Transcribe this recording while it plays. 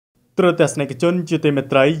ព្រោះតែស្នេហ៍ជនជាទីមេ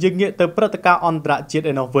ត្រីយើងងាកទៅព្រឹត្តិការណ៍អន្តរជា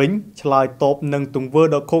តិឯនោះវិញឆ្លើយតបនឹងទង្វើ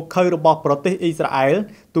ដ៏ឃោរឃៅរបស់ប្រទេសអ៊ីស្រាអែល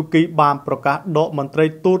ទូគីបានប្រកាសដកមន្ត្រី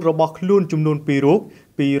ទូតរបស់ខ្លួនចំនួន2រូប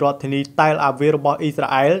ពីរដ្ឋធានីតែលអាវីវរបស់អ៊ីស្រា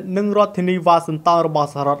អែលនិងរដ្ឋធានីវ៉ាស៊ីនតោនរបស់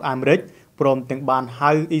សហរដ្ឋអាមេរិកព្រមទាំងបាន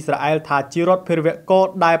ហៅអ៊ីស្រាអែលថាជារដ្ឋភេរវករ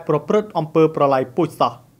ដែលប្រព្រឹត្តអំពើប្រល័យពូជសា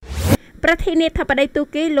សន៍ប្រធានាធិបតីទូ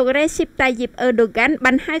គីលោករ៉េស៊ីបតាយីបអឺដូហ្គាន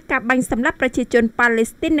បានហៅការបាញ់សម្លាប់ប្រជាជនប៉ាឡេ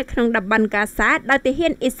ស្ទីននៅក្នុងតំបន់ហ្គាហ្សាដោយទាហា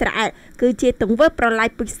នអ៊ីស្រាអែលគឺជាទង្វើប្រល័យ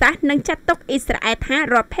ពូជសាសន៍និងចាត់ទុកអ៊ីស្រាអែលថា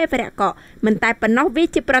រដ្ឋភេរវករមិនតែប៉ុណ្ណោះវា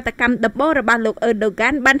ជាប្រតិកម្មដំបូងរបស់លោកអឺដូហ្គា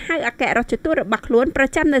នបានហៅអគ្គរដ្ឋទូតរបស់ខ្លួនប្រ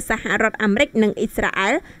ចាំនៅសហរដ្ឋអាមេរិកនិងអ៊ីស្រាអែ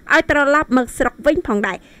លឲ្យត្រឡប់មកស្រុកវិញផង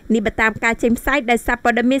ដែរនេះបើតាមការចេញផ្សាយដោយសារព័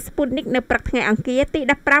ត៌មាន Sputnik នៅព្រឹកថ្ងៃអង្គារទី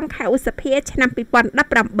15ខែឧសភាឆ្នាំ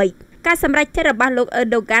2018ការសម្រេចចិត្តរបស់លោកអឺ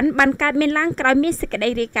ដូហ្គានបានកើតមានឡើងក្រោយមានសេចក្តី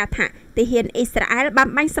រាយការណ៍ថាទាហានអ៊ីស្រាអែលបាន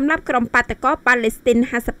បាញ់សម្លាប់ក្រុមបាតកោប៉ាឡេស្ទីន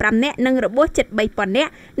55នាក់និងរបួសជិត 3000 នា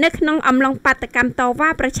ក់នៅក្នុងអំឡុងបាតកម្មតវ៉ា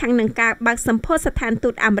ប្រឆាំងនឹងការបើកសម្ពោធស្ថានទូ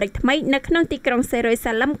តអាមេរិកថ្មីនៅក្នុងទីក្រុងសេរូ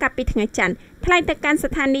សាឡឹមកាលពីថ្ងៃច័ន្ទថ្លែងទៅកាន់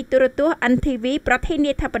ស្ថានីយទូរទស្សន៍ NTV ប្រធា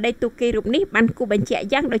នាធិបតីទូគីរូបនេះបានគូបញ្ជាក់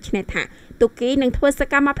យ៉ាងដូចនេះថាទូគីនឹងធ្វើស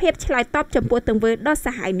កម្មភាពឆ្លើយតបចំពោះទង្វើដ៏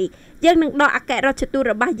សាហាវនេះយើងនឹងដកអគ្គរដ្ឋទូត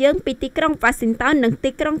របស់យើងពីទីក្រុងវ៉ាស៊ីនតោននិង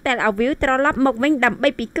ទីក្រុងតែលអាវីវត្រឡប់មកវិញដើម្បី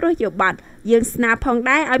ពិគ្រោះយោបល់យើងស្នើផង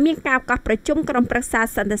ដែរឲ្យមានការកោះប្រជុំក្រុមប្រឹក្សា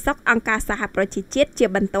សន្តិសុខអង្គការសហប្រជាជាតិជា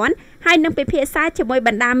បន្ទាន់ហើយនឹងពិភាក្សាជាមួយប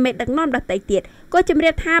ណ្ដាមេដឹកនាំដទៃទៀតក៏ជំ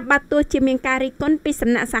រាបថាបើទោះជាមានការរិះគន់ពីសំ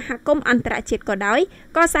ណាក់សហគមន៍អន្តរជាតិក៏ដោយ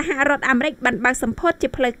ក៏សហរដ្ឋអាមេរិកបានបើកសម្ពោធជា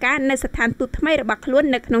ផ្លូវការនៅស្ថានទូតថ្មីរបស់ខ្លួន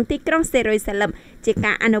នៅក្នុងទីក្រុងសេរូសាឡឹមជា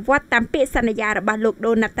ការអនុវត្តតាមពាក្យសន្យារបស់លោក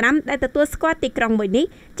ដូណាល់ត្រាំដែលទទួលស្គាល់ទីក្រុងមួយនេះ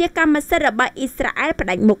ជាកម្មសិទ្ធិរបស់អ៊ីស្រាអែលផ្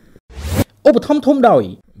ដាច់មុខឧបត្ថម្ភធំដោយ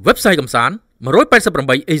website កំសាន្ត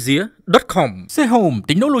 188asia.com Sehome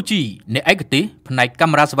Technology អ្នកឯកទេសផ្នែកកា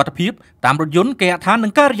មេរ៉ាសុវត្ថិភាពតាមរថយន្តគេហដ្ឋាននិ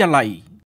ងការិយាល័យ